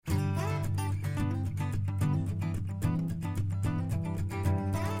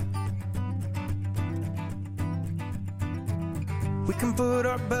We can put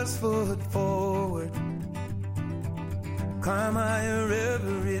our best foot forward, climb higher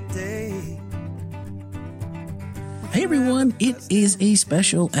every day. Hey everyone, it is a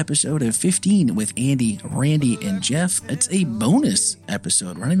special episode of 15 with Andy, Randy, and Jeff. It's a bonus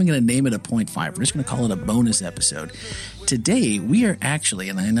episode. We're not even going to name it a 0.5. We're just going to call it a bonus episode. Today, we are actually,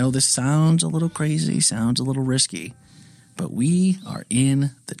 and I know this sounds a little crazy, sounds a little risky, but we are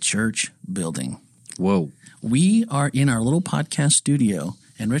in the church building. Whoa. We are in our little podcast studio,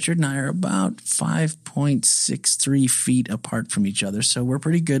 and Richard and I are about 5.63 feet apart from each other, so we're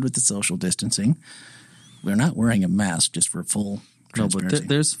pretty good with the social distancing. We're not wearing a mask, just for full transparency. No, but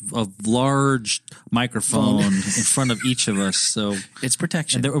there's a large microphone in front of each of us, so it's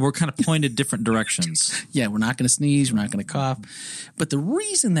protection. And we're kind of pointed different directions. Yeah, we're not going to sneeze, we're not going to cough. But the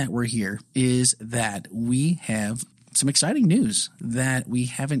reason that we're here is that we have some exciting news that we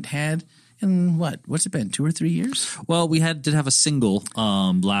haven't had in what's it been, 2 or 3 years? Well, we did have a single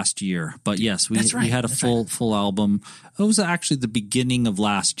last year, but yes, we had a full album. It was actually the beginning of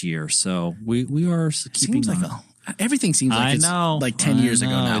last year, so we are keeping on. Everything seems like it's like 10 years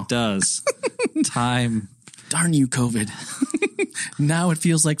ago now. It does. Time. Darn you, COVID. Now it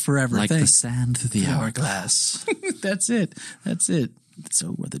feels like forever. Like the sand through the hourglass. That's it.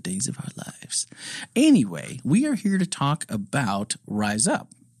 So were the days of our lives. Anyway, we are here to talk about Rise Up.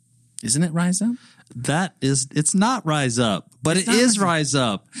 Isn't it Rise Up? It's not Rise Up, but it is Rise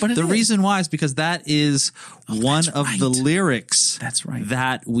Up. But the reason why is because that is one of the lyrics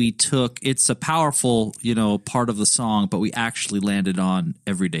that we took. It's a powerful, part of the song, but we actually landed on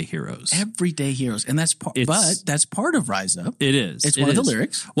Everyday Heroes. Everyday Heroes. And that's that's part of Rise Up. It is. It's one of the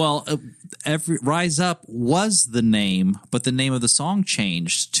lyrics. Well, Rise Up was the name, but the name of the song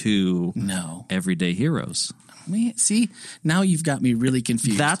changed to Everyday Heroes. See, now you've got me really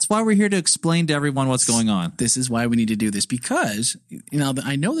confused. That's why we're here to explain to everyone what's going on. This is why we need to do this because,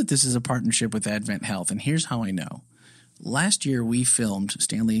 I know that this is a partnership with Advent Health, and here's how I know. Last year we filmed,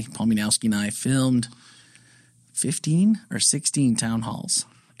 Stanley Palminowski and I filmed 15 or 16 town halls,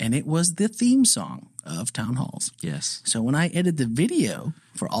 and it was the theme song of town halls. Yes. So when I edited the video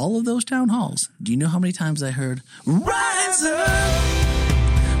for all of those town halls, do you know how many times I heard, "Rise up,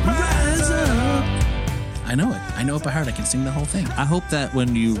 rise up"? I know it. I know it by heart. I can sing the whole thing. I hope that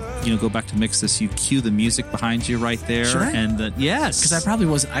when you go back to mix this, you cue the music behind you right there. Should I? And yes, because I probably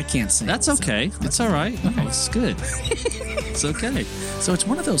wasn't. I can't sing. That's okay. That's all right. Okay. Oh, it's good. It's okay. So it's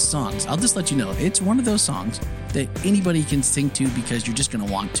one of those songs. I'll just let you know. It's one of those songs that anybody can sing to because you're just going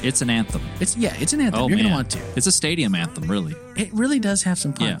to want to. It's an anthem. It's an anthem. Oh, you're going to man. want to. It's a stadium anthem, really. It really does have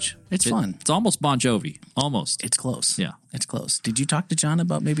some punch. Yeah. It's fun. It's almost Bon Jovi. Almost. It's close. Yeah. It's close. Did you talk to John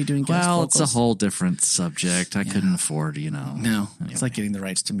about maybe doing guest vocals? It's a whole different subject. I couldn't afford, No. Anyway. It's like getting the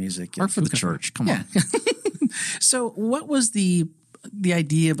rights to music. Or for the church. Come on. So what was the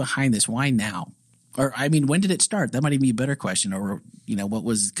idea behind this? Why now? Or, when did it start? That might even be a better question. Or, what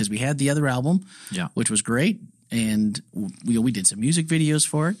was – because we had the other album, which was great, and we did some music videos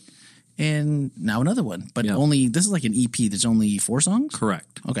for it, and now another one. But this is like an EP. There's only 4 songs?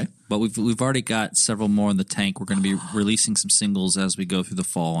 Correct. Okay. But we've already got several more in the tank. We're going to be releasing some singles as we go through the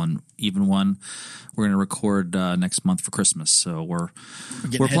fall, and even one we're going to record next month for Christmas. So we're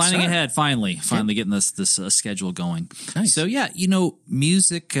planning ahead. Finally getting this schedule going. Nice. So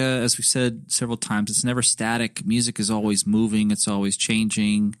music, as we've said several times, it's never static. Music is always moving. It's always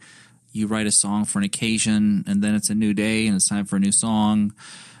changing. You write a song for an occasion, and then it's a new day, and it's time for a new song.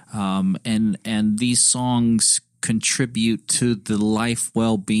 And these songs contribute to the life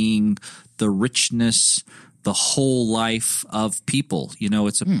well-being, the richness, the whole life of people.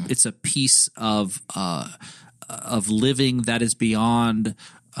 It's a piece of living that is beyond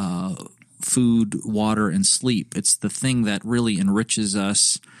food, water, and sleep. It's the thing that really enriches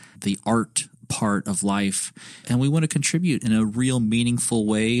us, the art part of life, and we want to contribute in a real meaningful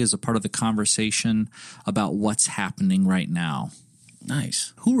way as a part of the conversation about what's happening right now.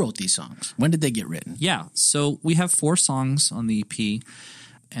 Nice. Who wrote these songs? When did they get written? Yeah. So we have 4 songs on the EP.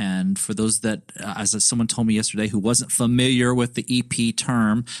 And for those that, as someone told me yesterday who wasn't familiar with the EP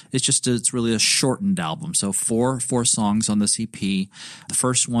term, it's really a shortened album. So four songs on this EP. The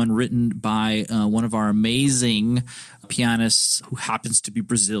first one written by one of our amazing pianists who happens to be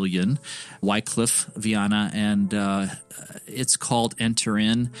Brazilian, Wycliffe Viana, and it's called Enter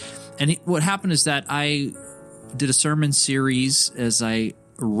In. And what happened is that I did a sermon series, as I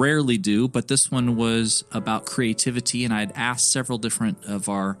rarely do, but this one was about creativity, and I'd asked several different of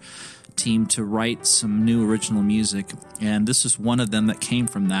our team to write some new original music, and this is one of them that came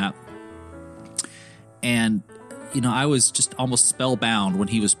from that. And I was just almost spellbound when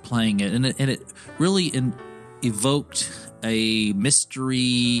he was playing it, and it really evoked a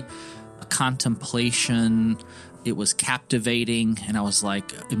mystery, a contemplation. It was captivating, and I was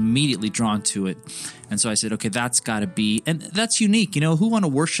like immediately drawn to it. And so I said, okay, that's got to be, and that's unique. Who on a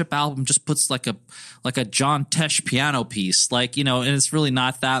worship album just puts like a John Tesh piano piece, and it's really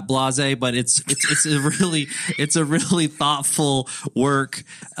not that blasé, but it's a really thoughtful work.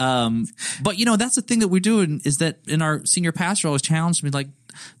 But that's the thing that we're doing, is that in our senior pastor always challenged me, like,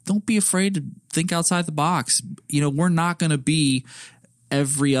 don't be afraid to think outside the box. We're not going to be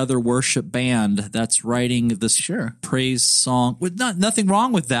every other worship band that's writing this praise song. With nothing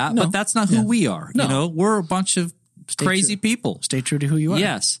wrong with that, but that's not who we are. No. We're a bunch of crazy people. Stay true to who you are.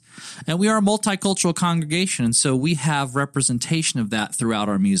 Yes. And we are a multicultural congregation, and so we have representation of that throughout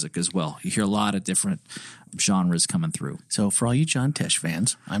our music as well. You hear a lot of different genres coming through. So for all you John Tesh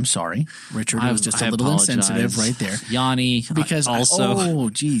fans, I'm sorry. Richard was just a little insensitive right there. Yanni, because also.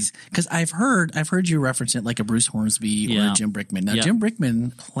 Because I've heard you reference it like a Bruce Hornsby or a Jim Brickman. Now, Jim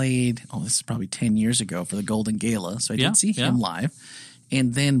Brickman played, this is probably 10 years ago for the Golden Gala, so I did see him live.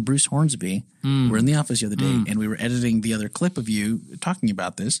 And then Bruce Hornsby, we're in the office the other day, and we were editing the other clip of you talking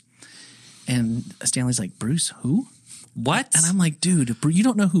about this. And Stanley's like, Bruce, who? What? And I'm like, dude, you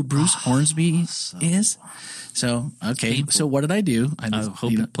don't know who Bruce Hornsby is? So, okay. So what did I do? I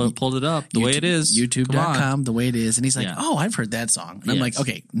hope you pulled it up the way it is. YouTube.com, the way it is. And he's like, I've heard that song. And I'm like,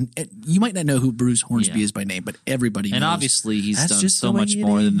 okay, you might not know who Bruce Hornsby is by name, but everybody knows. And obviously he's done so much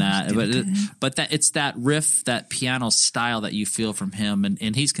more than that. But it's that riff, that piano style that you feel from him.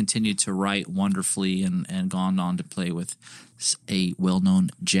 And he's continued to write wonderfully and gone on to play with a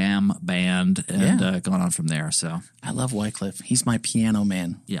well-known jam band and gone on from there. So I love Wycliffe. He's my piano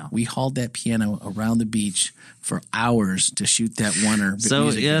man. Yeah. We hauled that piano around the beach for hours to shoot that oneer. So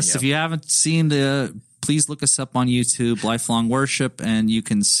yes, video. If you haven't seen please look us up on YouTube, Lifelong Worship, and you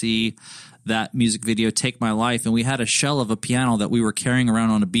can see that music video, Take My Life. And we had a shell of a piano that we were carrying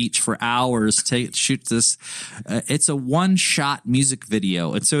around on a beach for hours to shoot this. It's a one-shot music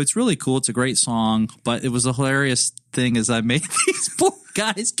video. And so it's really cool. It's a great song, but it was a hilarious thing as I made these poor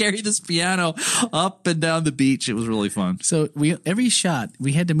guys carry this piano up and down the beach. It was really fun. So every shot,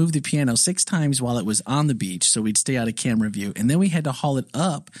 we had to move the piano 6 times while it was on the beach, so we'd stay out of camera view. And then we had to haul it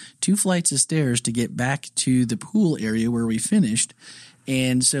up 2 flights of stairs to get back to the pool area where we finished.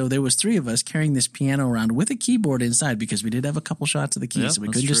 And so there was 3 of us carrying this piano around with a keyboard inside, because we did have a couple shots of the keys, so we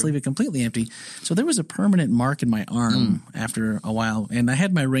couldn't just leave it completely empty. So there was a permanent mark in my arm after a while, and I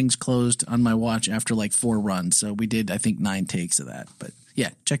had my rings closed on my watch after like 4 runs. So we did, I think, 9 takes of that. But yeah,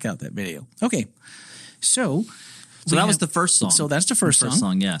 check out that video. Okay, so that was the first song. So that's the first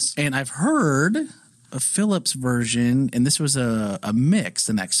song, yes. And I've heard a Phillips version, and this was a mix.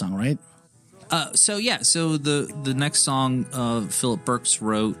 The next song, right? So the next song Philip Burks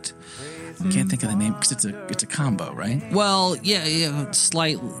wrote. I can't think of the name because it's a combo, right? Well, yes,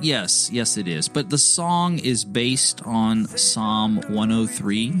 it is. But the song is based on Psalm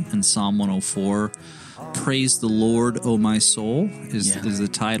 103 and Psalm 104. Praise the Lord, O my soul is the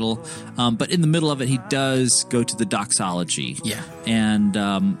title. But in the middle of it, he does go to the doxology. Yeah,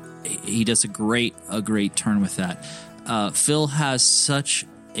 and he does a great turn with that. Phil has such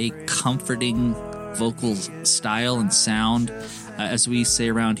a comforting vocal style and sound. As we say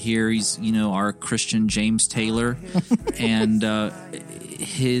around here, he's our Christian James Taylor, and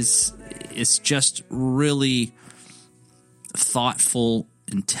it's just really thoughtful,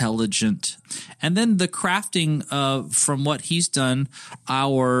 intelligent. And then the crafting from what he's done,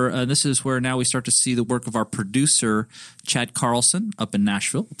 this is where now we start to see the work of our producer, Chad Carlson, up in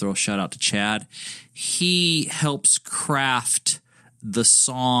Nashville. I'll throw a shout out to Chad. He helps craft the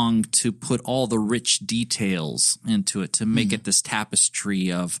song to put all the rich details into it, to make it this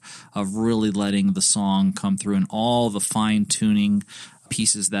tapestry of really letting the song come through, and all the fine tuning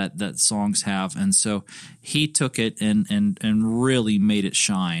pieces that songs have. And so he took it and really made it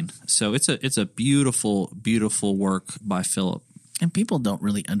shine. So it's a beautiful, beautiful work by Philip. And people don't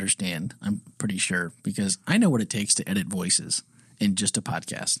really understand, I'm pretty sure, because I know what it takes to edit voices in just a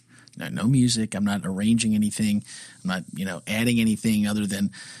podcast. No music. I'm not arranging anything. I'm not, adding anything other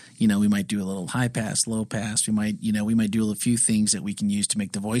than, we might do a little high pass, low pass. We might do a few things that we can use to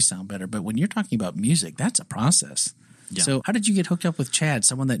make the voice sound better. But when you're talking about music, that's a process. Yeah. So how did you get hooked up with Chad,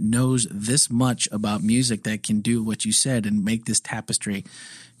 someone that knows this much about music, that can do what you said and make this tapestry?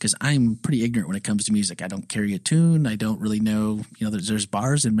 Because I'm pretty ignorant when it comes to music. I don't carry a tune. I don't really know, there's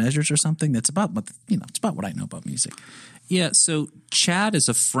bars and measures or something. That's about what, it's about what I know about music. Yeah, so Chad is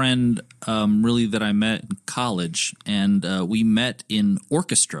a friend really that I met in college, and we met in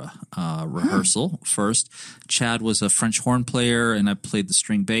orchestra rehearsal first. Chad was a French horn player, and I played the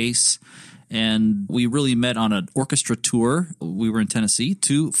string bass. And we really met on an orchestra tour. We were in Tennessee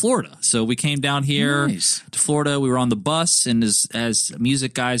to Florida. So we came down here to Florida. We were on the bus, and as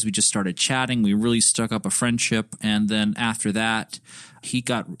music guys, we just started chatting. We really struck up a friendship. And then after that, he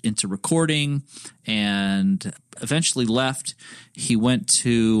got into recording and eventually left. He went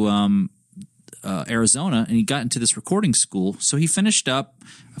to Arizona, and he got into this recording school. So he finished up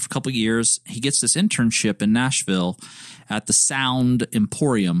for a couple of years. He gets this internship in Nashville at the Sound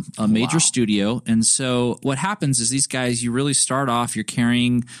Emporium, a major studio. And so what happens is these guys, you really start off, you're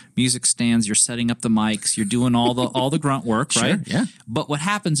carrying music stands, you're setting up the mics, you're doing all the grunt work, right? Yeah. But what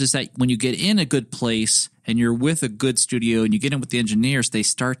happens is that when you get in a good place and you're with a good studio and you get in with the engineers, they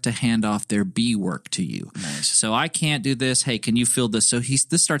start to hand off their B work to you. Nice. So I can't do this. Hey, can you fill this? So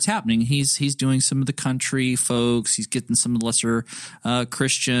this starts happening. He's doing some of the country folks. He's getting some of the lesser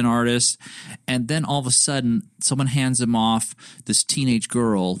Christian artists. And then all of a sudden, someone hands him off this teenage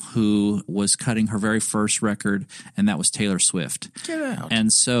girl who was cutting her very first record, and that was Taylor Swift. Get out.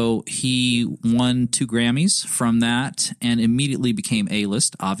 And so he won 2 Grammys from that and immediately became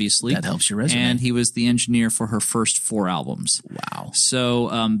A-list, obviously. That helps your resume. And he was the engineer for her first 4 albums. Wow. So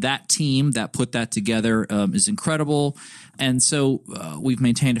that team that put that together is incredible. And so we've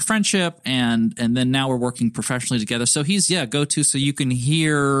maintained a friendship, and then now we're working professionally together. So he's, go-to, so you can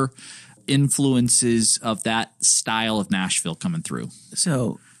hear influences of that style of Nashville coming through.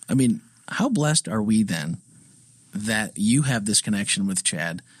 So, I mean, how blessed are we then that you have this connection with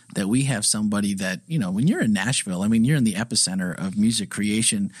Chad, that we have somebody that, when you're in Nashville, I mean, you're in the epicenter of music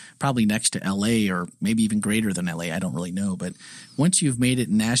creation, probably next to LA or maybe even greater than LA. I don't really know. But once you've made it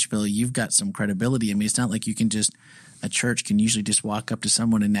in Nashville, you've got some credibility. I mean, it's not like you can a church can usually just walk up to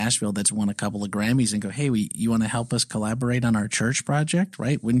someone in Nashville that's won a couple of Grammys and go, hey, you want to help us collaborate on our church project,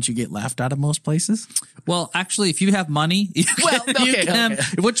 right? Wouldn't you get laughed out of most places? Well, actually, if you have money, you can,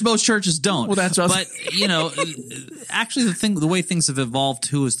 which most churches don't. Well, that's what But, actually the way things have evolved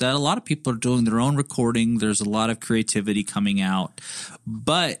too is that a lot of people are doing their own recording. There's a lot of creativity coming out.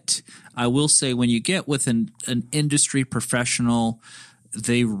 But I will say when you get with an industry professional,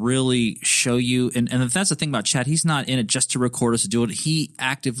 they really show you, and that's the thing about Chad. He's not in it just to record us, to do it. He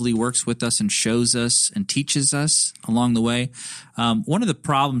actively works with us and shows us and teaches us along the way. One of the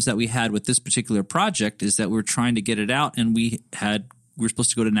problems that we had with this particular project is that we were trying to get it out, and we were supposed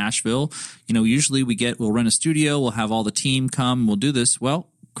to go to Nashville. Usually we'll rent a studio, we'll have all the team come, we'll do this. Well,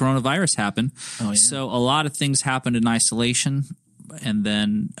 coronavirus happened. Oh, yeah. So a lot of things happened in isolation. And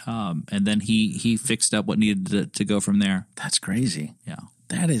then he fixed up what needed to go from there. That's crazy. Yeah.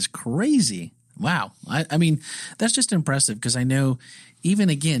 That is crazy. Wow. I mean, that's just impressive because I know even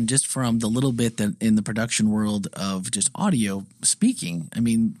again, just from the little bit that in the production world of just audio speaking, I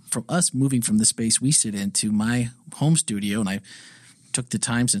mean, from us moving from the space we sit in to my home studio, and I took the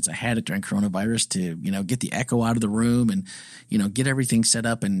time since I had it during coronavirus to, get the echo out of the room and, get everything set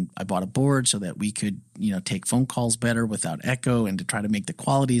up. And I bought a board so that we could, take phone calls better without echo and to try to make the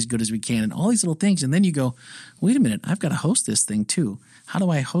quality as good as we can and all these little things. And then you go, wait a minute, I've got to host this thing too. How do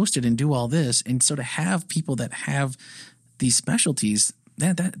I host it and do all this? And so to have people that have these specialties,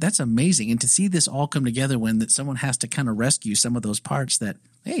 that's amazing. And to see this all come together when someone has to kind of rescue some of those parts that,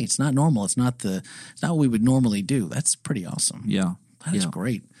 hey, it's not normal. It's not what we would normally do. That's pretty awesome. Yeah. That is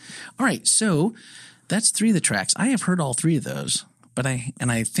great. All right, so that's 3 of the tracks. I have heard all 3 of those, but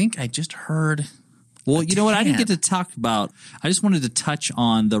I think I just heard. Well, you know what? I didn't get to talk about. I just wanted to touch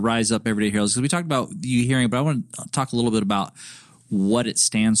on the Rise Up Everyday Heroes because we talked about you hearing, but I want to talk a little bit about what it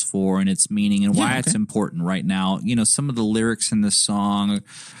stands for and its meaning and why it's important right now. Some of the lyrics in this song,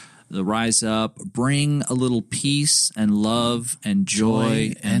 the Rise Up, bring a little peace and love and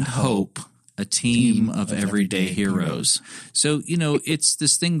joy and hope. A team of everyday heroes. So, it's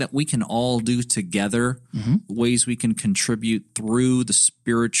this thing that we can all do together, ways we can contribute through the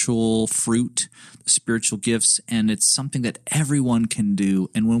spiritual fruit, the spiritual gifts, and it's something that everyone can do.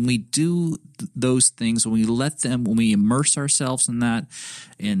 And when we do those things, when we immerse ourselves in that,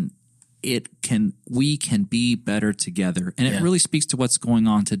 and we can be better together. And it really speaks to what's going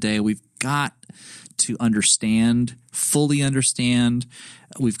on today. We've got to fully understand.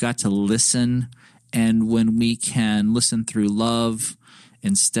 We've got to listen. And when we can listen through love,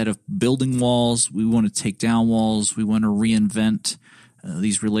 instead of building walls, we want to take down walls. We want to reinvent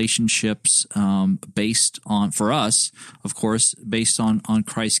these relationships based on, for us, of course, based on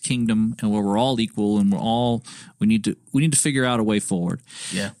Christ's kingdom and where we're all equal and we need to figure out a way forward.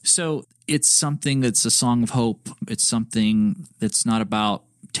 Yeah. So it's something that's a song of hope. It's something that's not about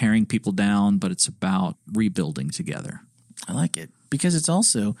tearing people down, but it's about rebuilding together. I like it because it's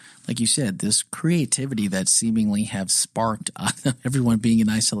also, like you said, this creativity that seemingly have sparked everyone being in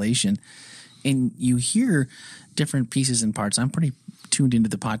isolation. And you hear different pieces and parts. I'm pretty tuned into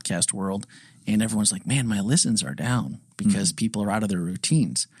the podcast world, and everyone's like, man, my listens are down because people are out of their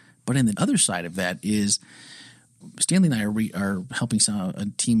routines. But in the other side of that is Stanley and I are helping a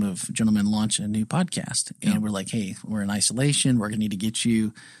team of gentlemen launch a new podcast. And we're like, hey, we're in isolation. We're going to need to get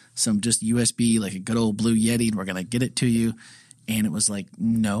you some just USB, like a good old Blue Yeti, and we're going to get it to you. And it was like,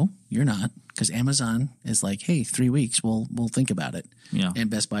 no, you're not, because Amazon is like, hey, 3 weeks, we'll think about it. Yeah.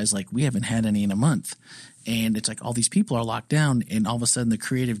 And Best Buy is like, we haven't had any in a month. And it's like all these people are locked down, and all of a sudden the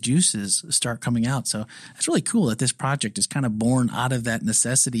creative juices start coming out. So it's really cool that this project is kind of born out of that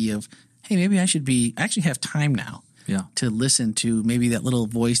necessity of, hey, maybe I actually have time now to listen to maybe that little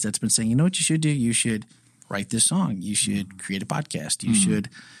voice that's been saying, you know what you should do? You should write this song. You should create a podcast. You should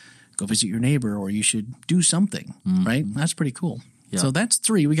go visit your neighbor, or you should do something, right? That's pretty cool. Yeah. So that's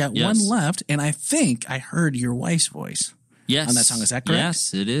 3. We got 1 left, and I think I heard your wife's voice on that song. Is that correct?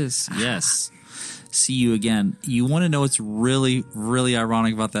 Yes, it is. Yes. See You Again. You want to know what's really, really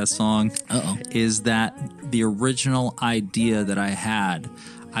ironic about that song? Is that the original idea that I had,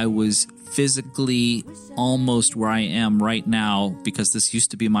 I was physically almost where I am right now, because this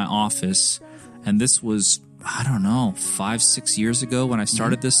used to be my office, and this was, I don't know, 5-6 years ago when I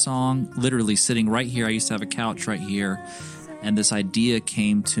started this song, literally sitting right here. I used to have a couch right here, and this idea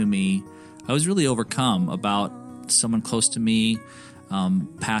came to me. I was really overcome about someone close to me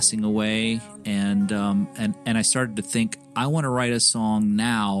passing away, and I started to think, I want to write a song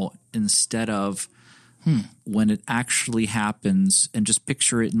now instead of when it actually happens, and just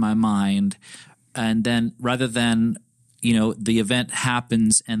picture it in my mind, and then rather than, you know, the event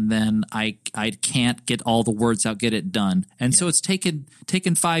happens and then I can't get all the words out, get it done. And so it's taken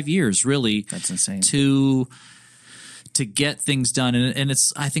 5 years really. That's insane. To get things done. And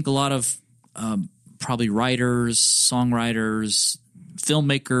it's, I think a lot of probably writers, songwriters,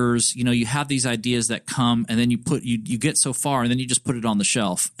 filmmakers, you know, you have these ideas that come, and then you get so far, and then you just put it on the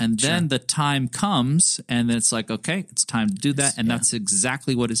shelf, and then the time comes, and then it's like, okay, it's time to do that. And that's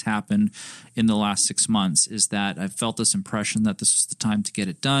exactly what has happened in the last 6 months, is that I felt this impression that this was the time to get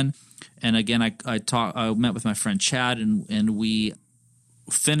it done. And again, I met with my friend Chad, and we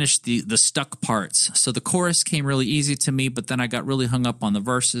finished the stuck parts. So the chorus came really easy to me, but then I got really hung up on the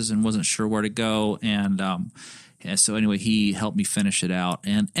verses and wasn't sure where to go. And so anyway, he helped me finish it out.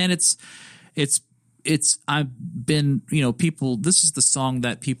 And it's I've been, you know, this is the song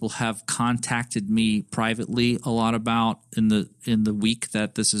that people have contacted me privately a lot about in the week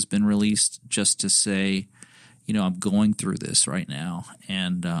that this has been released, just to say, you know, I'm going through this right now,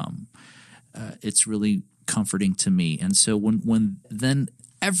 and it's really comforting to me. And so when then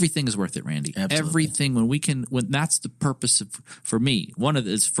everything is worth it, Randy. Absolutely. Everything when that's the purpose for me. One of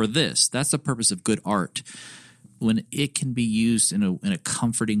is for this. That's the purpose of good art. When it can be used in a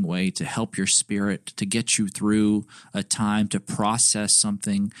comforting way to help your spirit, to get you through a time, to process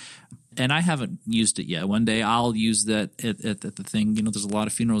something. And I haven't used it yet. One day I'll use that at the thing. You know, there's a lot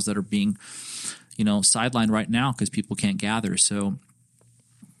of funerals that are being, you know, sidelined right now because people can't gather. So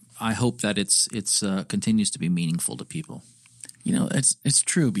I hope that it's continues to be meaningful to people. You know, it's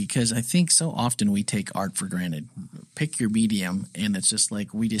true, because I think so often we take art for granted. Pick your medium, and it's just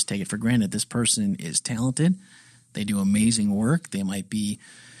like we just take it for granted. This person is talented. They do amazing work. They might be,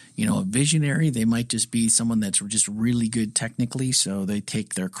 you know, a visionary. They might just be someone that's just really good technically. So they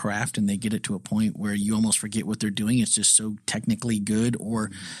take their craft and they get it to a point where you almost forget what they're doing. It's just so technically good,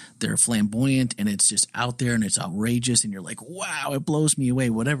 or they're flamboyant and it's just out there and it's outrageous. And you're like, wow, it blows me away,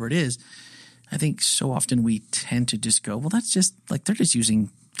 whatever it is. I think so often we tend to just go, well, that's just like, they're just using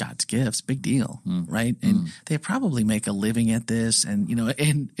God's gifts, big deal, right? And they probably make a living at this, and you know,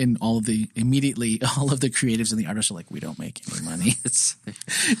 and all of the creatives and the artists are like, we don't make any money.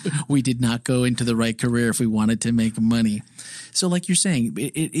 We did not go into the right career if we wanted to make money. So, like you're saying,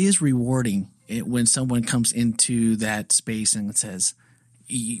 it is rewarding when someone comes into that space and says,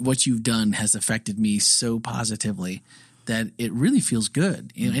 "What you've done has affected me so positively." That it really feels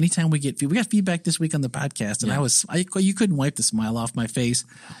good. You know, anytime we got feedback this week on the podcast, and you couldn't wipe the smile off my face,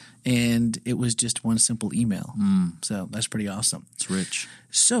 and it was just one simple email. So that's pretty awesome. It's rich.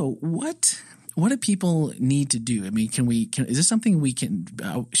 So what do people need to do? I mean, is this something we can?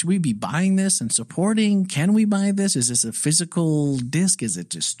 Should we be buying this and supporting? Can we buy this? Is this a physical disc? Is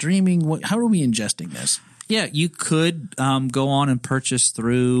it just streaming? How are we ingesting this? Yeah, you could go on and purchase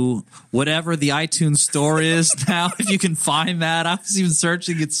through whatever the iTunes store is now, if you can find that. I was even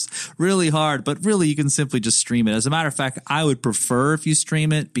searching. It's really hard, but really you can simply just stream it. As a matter of fact, I would prefer if you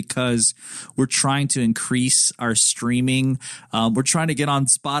stream it because we're trying to increase our streaming. We're trying to get on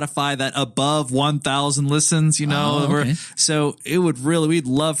Spotify that above 1,000 listens, okay. So we'd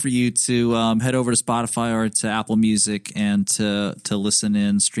love for you to head over to Spotify or to Apple Music and to listen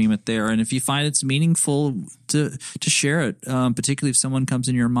in, stream it there. And if you find it's meaningful, to share it, particularly if someone comes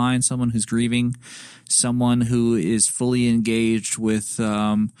in your mind, someone who's grieving, someone who is fully engaged with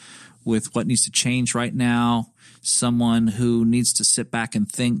what needs to change right now, someone who needs to sit back and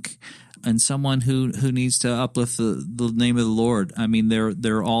think, and someone who needs to uplift the name of the Lord. I mean,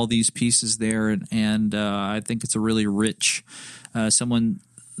 there are all these pieces there, and I think it's a really rich. Someone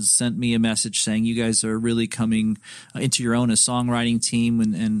sent me a message saying you guys are really coming into your own as songwriting team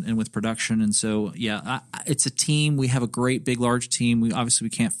and with production. And so, it's a team. We have a great, big, large team.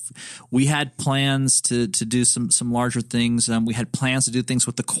 We had plans to do some larger things. We had plans to do things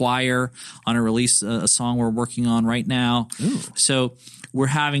with the choir on a song we're working on right now. Ooh. So we're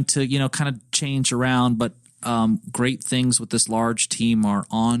having to, kind of change around, but great things with this large team are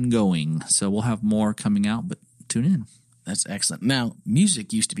ongoing. So we'll have more coming out, but tune in. That's excellent. Now,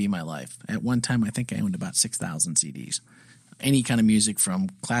 music used to be my life. At one time, I think I owned about 6,000 CDs. Any kind of music from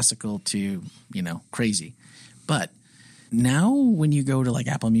classical to, crazy. But now when you go to like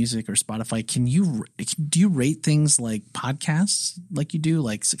Apple Music or Spotify, do you rate things like podcasts like you do?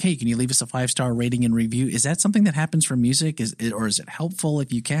 Like, hey, can you leave us a 5-star rating and review? Is that something that happens for music? Or is it helpful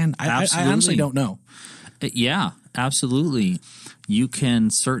if you can? I honestly don't know. Yeah, absolutely. You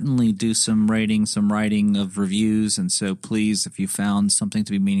can certainly do some writing of reviews. And so please, if you found something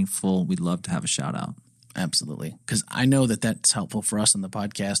to be meaningful, we'd love to have a shout out. Absolutely. Because I know that that's helpful for us on the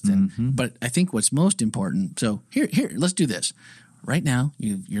podcast. But I think what's most important. So here, let's do this. Right now,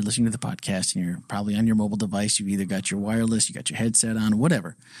 you're listening to the podcast and you're probably on your mobile device. You've either got your wireless, you got your headset on,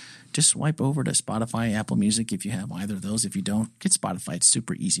 whatever. Just swipe over to Spotify, Apple Music if you have either of those. If you don't, get Spotify. It's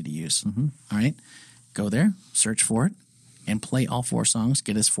super easy to use. All right. Go there, search for it, and play all 4 songs.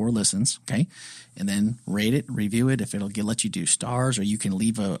 Get us 4 listens, okay? And then rate it, review it. If it'll let you do stars, or you can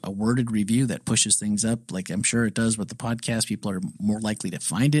leave a worded review that pushes things up, like I'm sure it does with the podcast. People are more likely to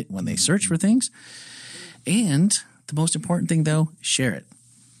find it when they search for things. And the most important thing, though, share it.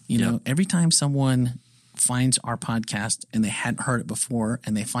 Every time someone finds our podcast and they hadn't heard it before,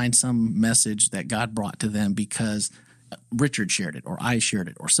 and they find some message that God brought to them because Richard shared it, or I shared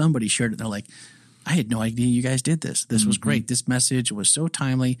it, or somebody shared it, they're like, I had no idea you guys did this. This was great. This message was so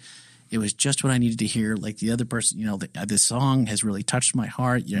timely. It was just what I needed to hear. Like the other person, this song has really touched my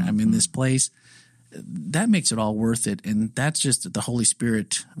heart. I'm in this place. That makes it all worth it. And that's just the Holy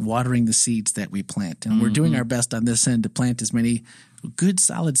Spirit watering the seeds that we plant. And we're doing our best on this end to plant as many good,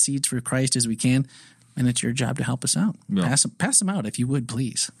 solid seeds for Christ as we can. And it's your job to help us out. Yeah. Pass them out if you would,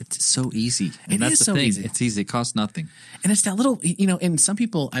 please. It's so easy. And that's the thing. Easy. It's easy. It costs nothing. And it's that little, and some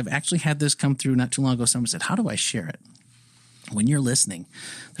people, I've actually had this come through not too long ago. Someone said, how do I share it? When you're listening,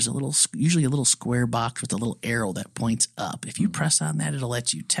 there's usually a little square box with a little arrow that points up. If you press on that, it'll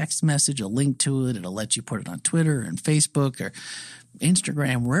let you text message a link to it. It'll let you put it on Twitter and Facebook or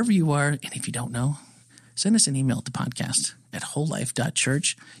Instagram, wherever you are. And if you don't know, send us an email at the podcast at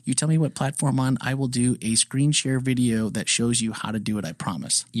wholelife.church. You tell me what platform on. I will do a screen share video that shows you how to do it. I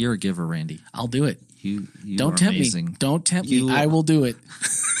promise. You're a giver, Randy. I'll do it. You don't tempt amazing. Me. Don't tempt me. I will do it.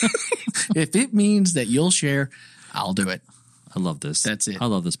 If it means that you'll share, I'll do it. I love this. That's it. I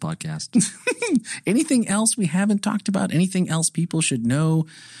love this podcast. Anything else we haven't talked about? Anything else people should know?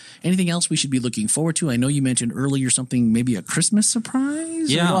 Anything else we should be looking forward to? I know you mentioned earlier something, maybe a Christmas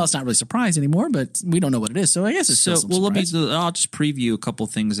surprise. Yeah. Well, it's not really a surprise anymore, but we don't know what it is. So I guess it's still some surprise. I'll just preview a couple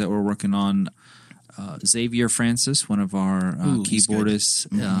things that we're working on. Xavier Francis, one of our keyboardists,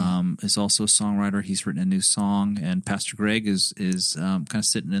 is also a songwriter. He's written a new song, and Pastor Greg is kind of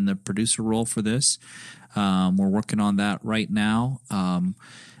sitting in the producer role for this. We're working on that right now.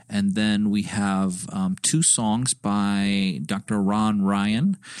 And then we have 2 songs by Dr. Ron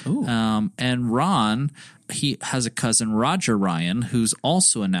Ryan. And Ron, he has a cousin, Roger Ryan, who's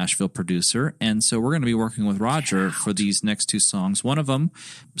also a Nashville producer. And so we're going to be working with Roger for these next 2 songs. One of them,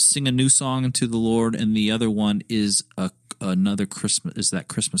 Sing a New Song unto the Lord, and the other one is another Christmas, is that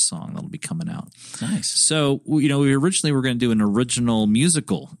Christmas song that'll be coming out. Nice. So, we originally were going to do an original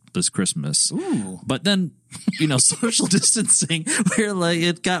musical this Christmas. Ooh. But then social distancing, where like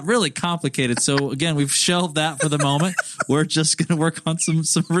it got really complicated. So again, we've shelved that for the moment. We're just going to work on some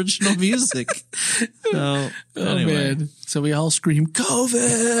original music. So anyway. Man. So we all scream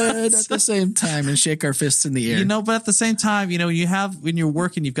COVID at the same time and shake our fists in the air. But at the same time, when you're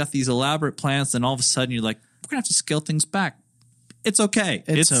working, you've got these elaborate plans, and all of a sudden you're like, we're going to have to scale things back. It's okay.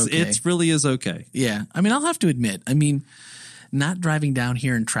 It's okay. It really is okay. Yeah. I'll have to admit, not driving down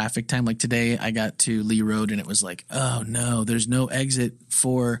here in traffic time. Like today, I got to Lee Road and it was like, oh no, there's no exit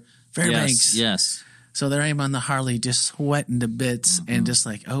for Fairbanks. Yes. So there I am on the Harley just sweating to bits and just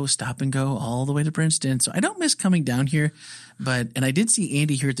like, stop and go all the way to Princeton. So I don't miss coming down here. And I did see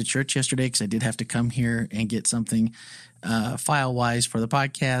Andy here at the church yesterday because I did have to come here and get something file-wise for the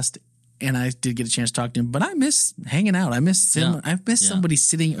podcast. And I did get a chance to talk to him, but I miss hanging out. I miss somebody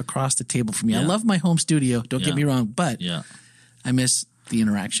sitting across the table from me. I love my home studio. Don't get me wrong, but I miss the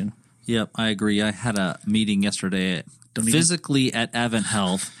interaction. Yep, I agree. I had a meeting yesterday physically at Advent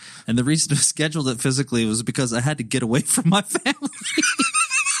Health, and the reason I scheduled it physically was because I had to get away from my family.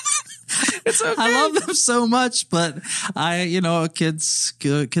 It's okay. I love them so much, but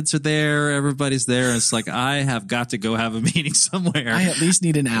kids are there, everybody's there. And it's like, I have got to go have a meeting somewhere. I at least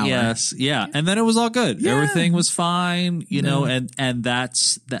need an hour. Yes. Yeah. And then it was all good. Yeah. Everything was fine, and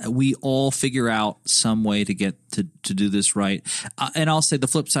that's that we all figure out some way to get to do this right. And I'll say the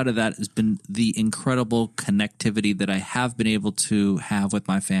flip side of that has been the incredible connectivity that I have been able to have with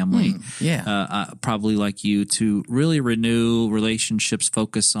my family. Probably like you, to really renew relationships,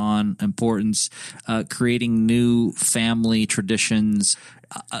 focus on importance, creating new family traditions.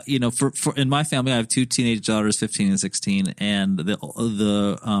 For in my family, I have two teenage daughters, 15 and 16, and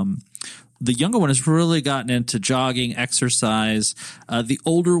the younger one has really gotten into jogging, exercise. The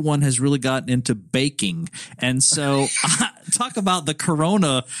older one has really gotten into baking. And so talk about the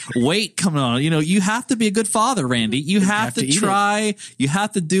corona weight coming on. You have to be a good father, Randy. You have to try. You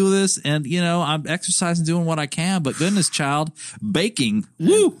have to do this. And, I'm exercising, doing what I can. But goodness, child, baking.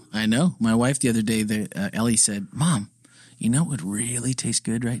 Woo! I know. My wife the other day, Ellie said, Mom, you know what would really taste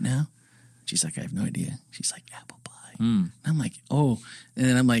good right now? She's like, I have no idea. She's like, apple pie. And I'm like, oh. And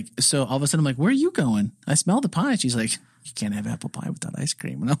then I'm like, so all of a sudden I'm like, where are you going? I smell the pie. She's like, you can't have apple pie without ice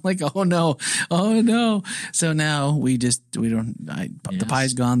cream. And I'm like, oh no. So now the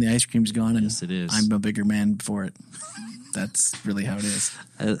pie's gone, the ice cream's gone, and yes, it is. I'm a bigger man for it. That's really how it is.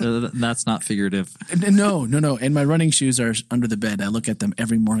 That's not figurative. No. And my running shoes are under the bed. I look at them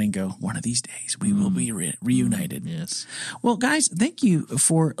every morning and go, one of these days we will be reunited. Yes. Well, guys, thank you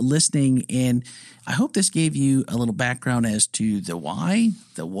for listening. And I hope this gave you a little background as to the why,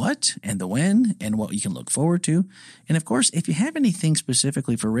 the what, and the when, and what you can look forward to. And of course, if you have anything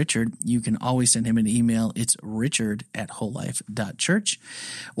specifically for Richard, you can always send him an email. It's richard@wholelife.church.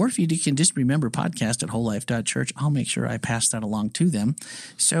 Or if you can just remember podcast@wholelife.church, I'll make sure I pass that along to them.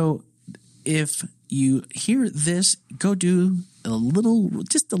 So if you hear this, go do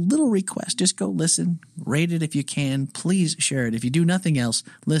just a little request. Just go listen, rate it if you can. Please share it. If you do nothing else,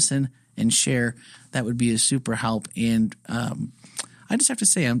 listen and share. That would be a super help. And I just have to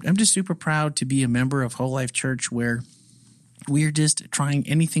say, I'm just super proud to be a member of Whole Life Church, where we're just trying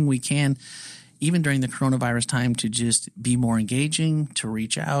anything we can, even during the coronavirus time, to just be more engaging, to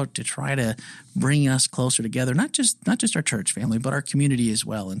reach out, to try to bring us closer together, not just our church family, but our community as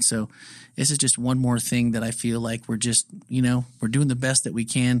well. And so this is just one more thing that I feel like we're just, we're doing the best that we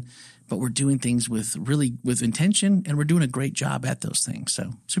can, but we're doing things with intention, and we're doing a great job at those things.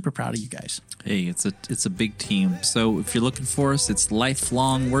 So super proud of you guys. Hey, it's a big team. So if you're looking for us, it's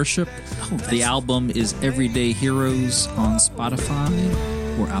Lifelong Worship. The album is Everyday Heroes on Spotify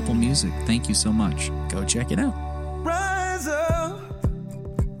or Apple Music. Thank you so much. Go check it out. Rise up,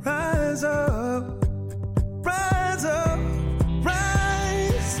 rise up, rise up,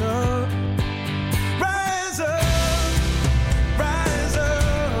 rise up.